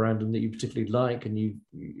 mode of operandum, that you particularly like, and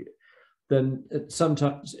then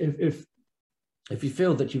sometimes if you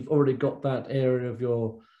feel that you've already got that area of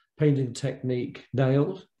your painting technique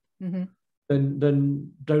nailed,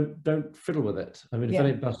 then don't fiddle with it. I mean, if it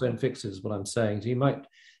ain't bust, don't fix it, is what I'm saying. So you might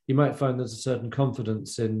find there's a certain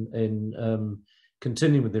confidence in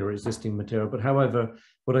continuing with your existing material. But however,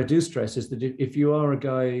 what I do stress is that if you are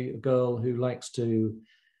a girl who likes to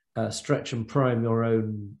stretch and prime your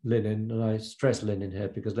own linen, and I stress linen here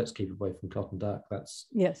because let's keep away from cotton duck. That's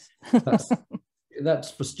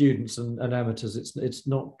for students and amateurs. It's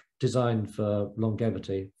not designed for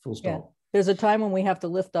longevity. Full stop. Yeah. There's a time when we have to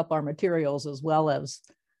lift up our materials as well as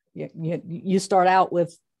you start out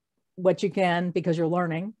with what you can because you're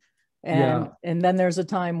learning. And then there's a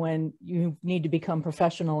time when you need to become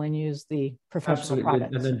professional and use the professional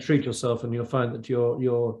products. And then treat yourself, and you'll find that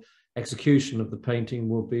your execution of the painting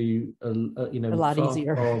will be a lot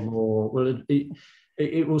easier. Far more, well,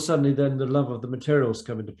 it will suddenly, then the love of the materials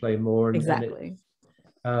come into play more. And, exactly.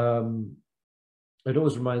 It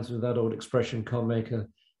always reminds me of that old expression: "Can't make a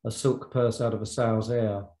silk purse out of a sow's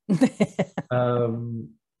hair."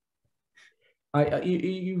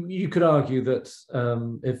 You could argue that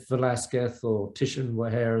if Velasquez or Titian were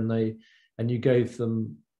here and you gave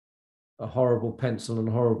them a horrible pencil and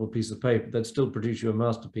a horrible piece of paper, they'd still produce you a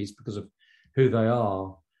masterpiece because of who they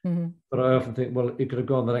are. But I often think, well, it could have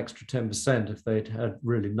gone that extra 10% if they'd had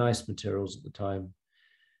really nice materials at the time.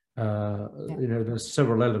 There's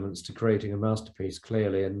several elements to creating a masterpiece,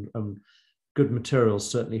 clearly, and good materials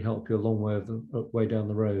certainly help you a long way down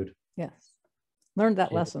the road. Yes. Learned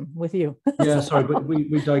that lesson with you. Sorry, but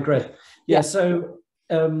we digress. So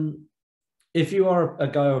if you are a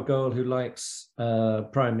guy or girl who likes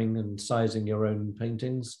priming and sizing your own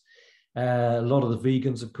paintings, a lot of the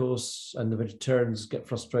vegans, of course, and the vegetarians get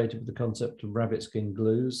frustrated with the concept of rabbit skin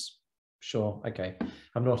glues. Sure, okay.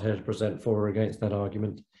 I'm not here to present for or against that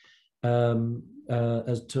argument.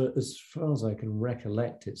 As far as I can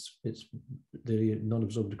recollect, it's the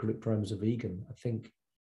non-absorbent acrylic primers are vegan, I think.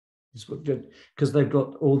 Because they've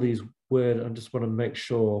got all these weird, I just want to make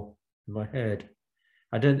sure in my head,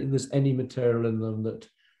 I don't think there's any material in them that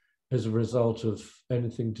as a result of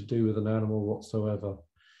anything to do with an animal whatsoever.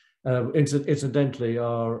 Incidentally,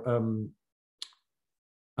 our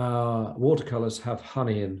watercolors have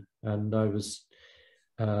honey in, and I was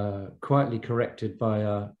quietly corrected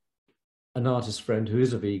by an artist friend who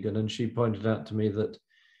is a vegan, and she pointed out to me that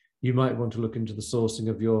you might want to look into the sourcing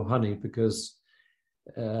of your honey, because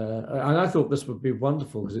and I thought this would be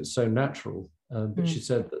wonderful because it's so natural. But she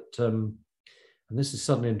said that, and this is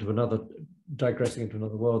suddenly digressing into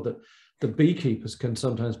another world, that the beekeepers can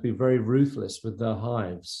sometimes be very ruthless with their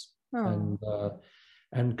hives.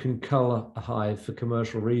 And can cull a hive for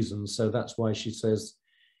commercial reasons. So that's why she says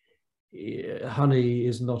honey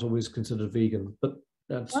is not always considered vegan, but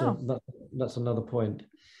that's another point.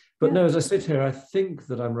 But no, as I sit here, I think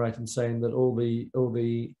that I'm right in saying that all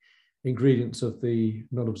the ingredients of the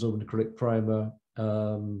non-absorbent acrylic primer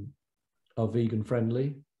are vegan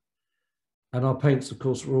friendly, and our paints, of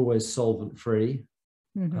course, are always solvent free.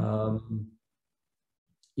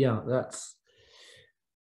 Yeah, that's.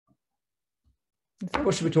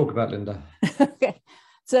 What should we talk about, Linda? Okay,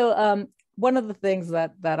 so one of the things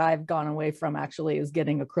that I've gone away from actually is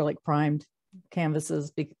getting acrylic primed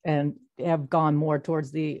canvases, and have gone more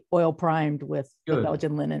towards the oil primed with the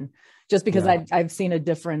Belgian linen, just because I've seen a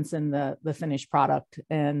difference in the finished product,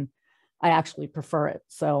 and I actually prefer it.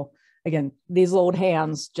 So again, these old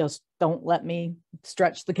hands just don't let me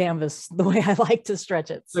stretch the canvas the way I like to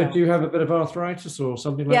stretch it. So do you have a bit of arthritis or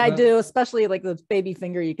something like that? Yeah, I do, especially like the baby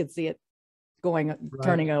finger, you could see it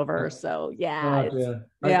turning over. So yeah,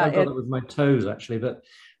 I've got it with my toes actually, but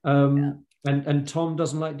and Tom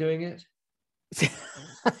doesn't like doing it.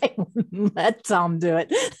 I wouldn't let Tom do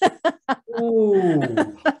it.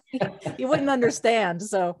 He wouldn't understand.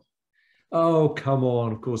 So oh, come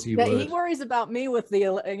on, of course he would. He worries about me with the,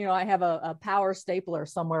 I have a power stapler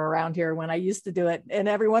somewhere around here when I used to do it, and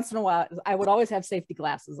every once in a while I would always have safety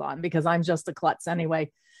glasses on because I'm just a klutz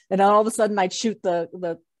anyway, and then all of a sudden I'd shoot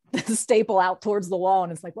the staple out towards the wall,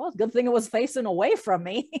 and it's like, well, it's a good thing it was facing away from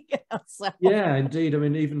me. So. Yeah, indeed. I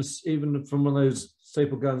mean, even from one of those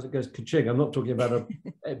staple guns that goes ka-ching, I'm not talking about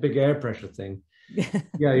a big air pressure thing.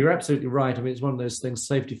 Yeah, you're absolutely right. I mean, it's one of those things,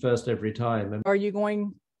 safety first every time. And are you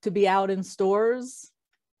going to be out in stores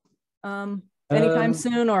anytime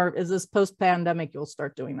soon, or is this post-pandemic you'll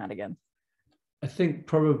start doing that again? I think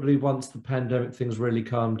probably once the pandemic things really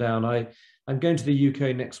calm down. I'm going to the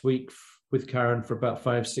UK next week with Karen for about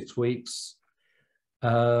 5-6 weeks.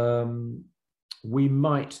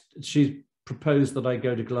 She's proposed that I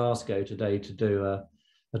go to Glasgow today to do a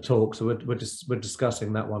talk, so we're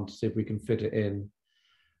discussing that one to see if we can fit it in.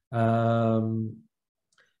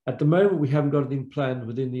 At the moment, we haven't got anything planned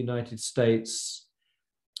within the United States.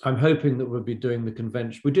 I'm hoping that we'll be doing the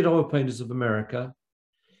convention. We did Oil Painters of America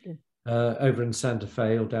over in Santa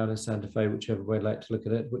Fe, or down in Santa Fe, whichever way you like to look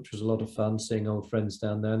at it, which was a lot of fun seeing old friends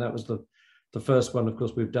down there. And that was the first one, of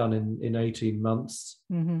course, we've done in 18 months.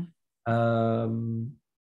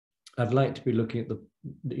 I'd like to be looking at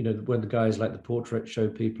when the guys like the portrait show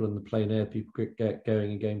people and the plein air people get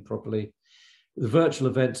going again properly. The virtual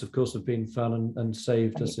events, of course, have been fun and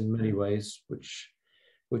saved us in many ways, which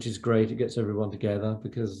is great. It gets everyone together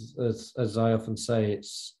because, as I often say,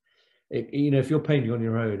 if you're painting on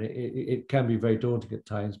your own, it can be very daunting at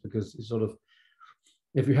times, because it's sort of,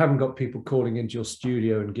 if you haven't got people calling into your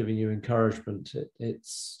studio and giving you encouragement,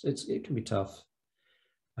 it can be tough.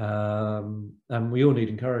 And we all need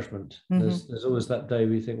encouragement. There's always that day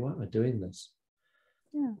where you think, why am I doing this?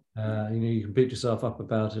 You can beat yourself up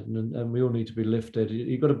about it, and we all need to be lifted.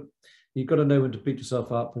 You've got to know when to beat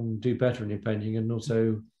yourself up and do better in your painting, and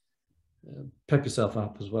also pep yourself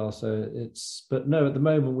up as well. So but no, at the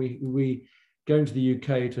moment we going to the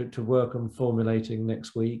UK to work on formulating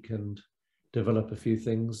next week and develop a few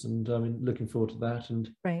things, and I'm looking forward to that. And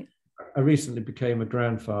I recently became a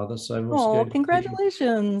grandfather, so I'm also going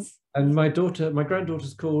congratulations! And my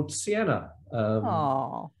granddaughter's called Sienna.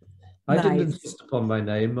 I didn't insist upon my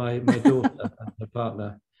name. My daughter and her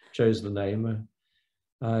partner chose the name.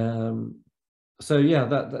 So yeah,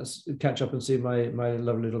 that's catch up and see my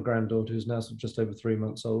lovely little granddaughter, who's now just over 3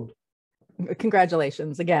 months old.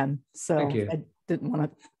 Congratulations again. So thank you. I didn't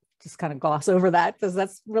want to just kind of gloss over that, because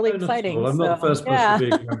that's really exciting. I'm not the first person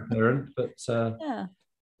to be a grandparent, but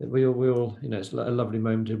we all, it's a lovely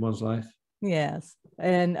moment in one's life. Yes,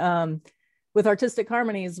 and with Artistic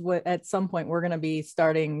Harmonies, at some point we're going to be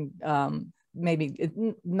starting, don't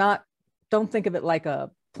think of it like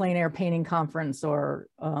a plein air painting conference or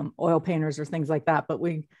oil painters or things like that, but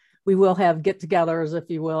we will have get-togethers, if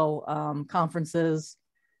you will, conferences.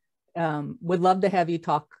 Would love to have you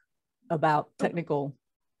talk about technical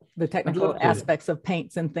the technical aspects of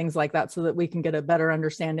paints and things like that, so that we can get a better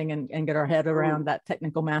understanding and get our head around that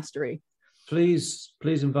technical mastery. Please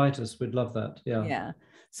invite us. We'd love that. Yeah. Yeah.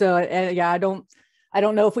 So yeah, I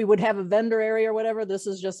don't know if we would have a vendor area or whatever. This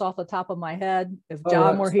is just off the top of my head. If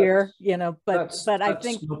John were here, you know, but I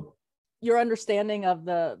think your understanding of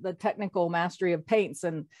the technical mastery of paints,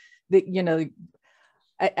 and the, you know,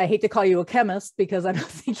 I hate to call you a chemist, because I don't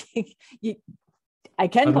think I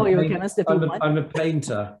can call you a chemist if you want. I'm a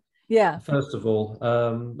painter. Yeah. First of all,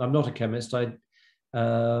 I'm not a chemist.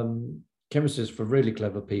 Chemistry is for really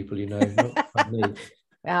clever people, you know, not me.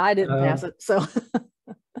 Yeah, I didn't pass it, so.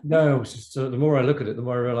 No, so the more I look at it, the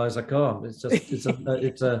more I realize I can't. It's just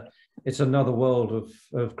it's another world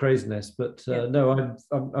of craziness. But no,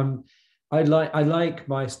 I like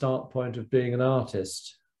my start point of being an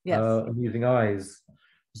artist. Yes. And using eyes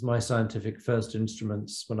as my scientific first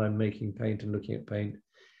instruments when I'm making paint and looking at paint.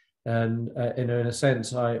 And you know, in a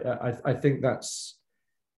sense, I think that's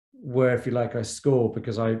where, if you like, I score,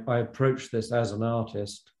 because I approach this as an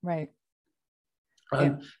artist. Right.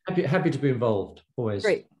 I'm happy to be involved, always.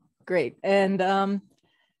 Great. And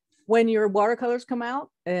when your watercolors come out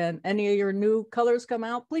and any of your new colors come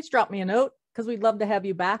out, please drop me a note, because we'd love to have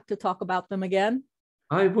you back to talk about them again.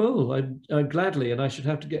 I will. I gladly, and I should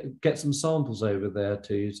have to get some samples over there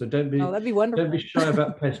to you. So don't be. Oh, that'd be wonderful. Don't be shy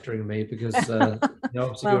about pestering me, because you know,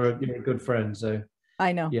 obviously you're a good friend. So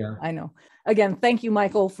I know. Yeah. I know. Again, thank you,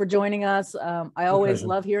 Michael, for joining us. I always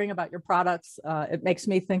love hearing about your products. It makes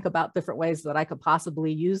me think about different ways that I could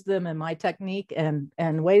possibly use them in my technique,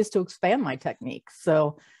 and ways to expand my technique.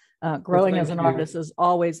 So growing as an artist is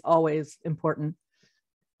always important.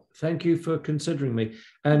 Thank you for considering me.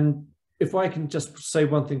 And if I can just say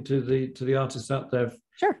one thing to the artists out there,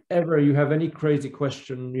 sure. If ever you have any crazy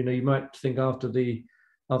question, you know, you might think after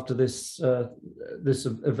this this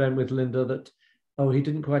event with Linda that, oh, he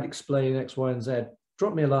didn't quite explain X, Y, and Z,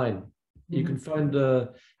 drop me a line. Mm-hmm. You can find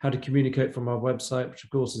how to communicate from our website, which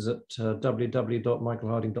of course is at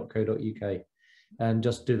www.michaelharding.co.uk, and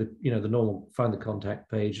just do the normal, find the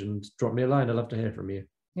contact page and drop me a line. I'd love to hear from you.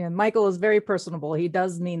 Yeah, Michael is very personable. He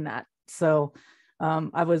does mean that. So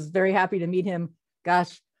I was very happy to meet him.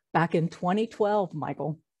 Gosh, back in 2012,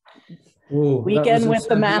 Michael. Ooh, weekend with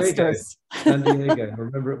the Masters. San Diego, I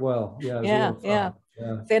remember it well. Yeah, yeah.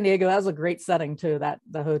 San Diego, that was a great setting too.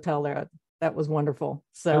 The hotel there, that was wonderful.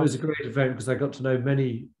 So it was a great event, because I got to know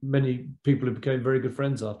many people who became very good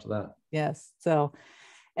friends after that. Yes. So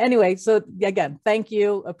anyway, so again, thank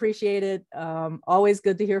you, appreciate it. Always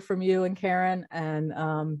good to hear from you and Karen,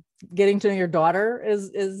 and getting to know your daughter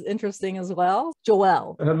is interesting as well.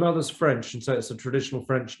 Joelle. Her mother's French, and so it's a traditional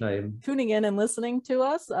French name. Tuning in and listening to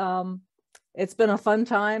us. It's been a fun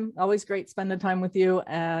time. Always great spending time with you.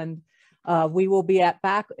 And we will be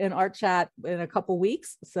back in Art Chat in a couple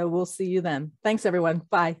weeks. So we'll see you then. Thanks, everyone.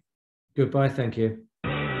 Bye. Goodbye. Thank you.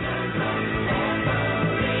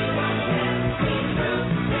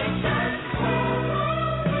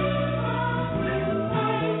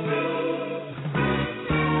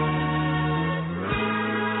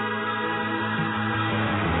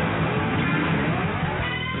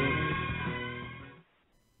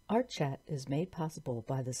 Art Chat is made possible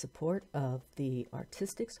by the support of the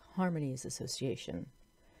Artistic Harmonies Association.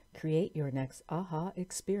 Create your next aha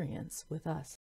experience with us.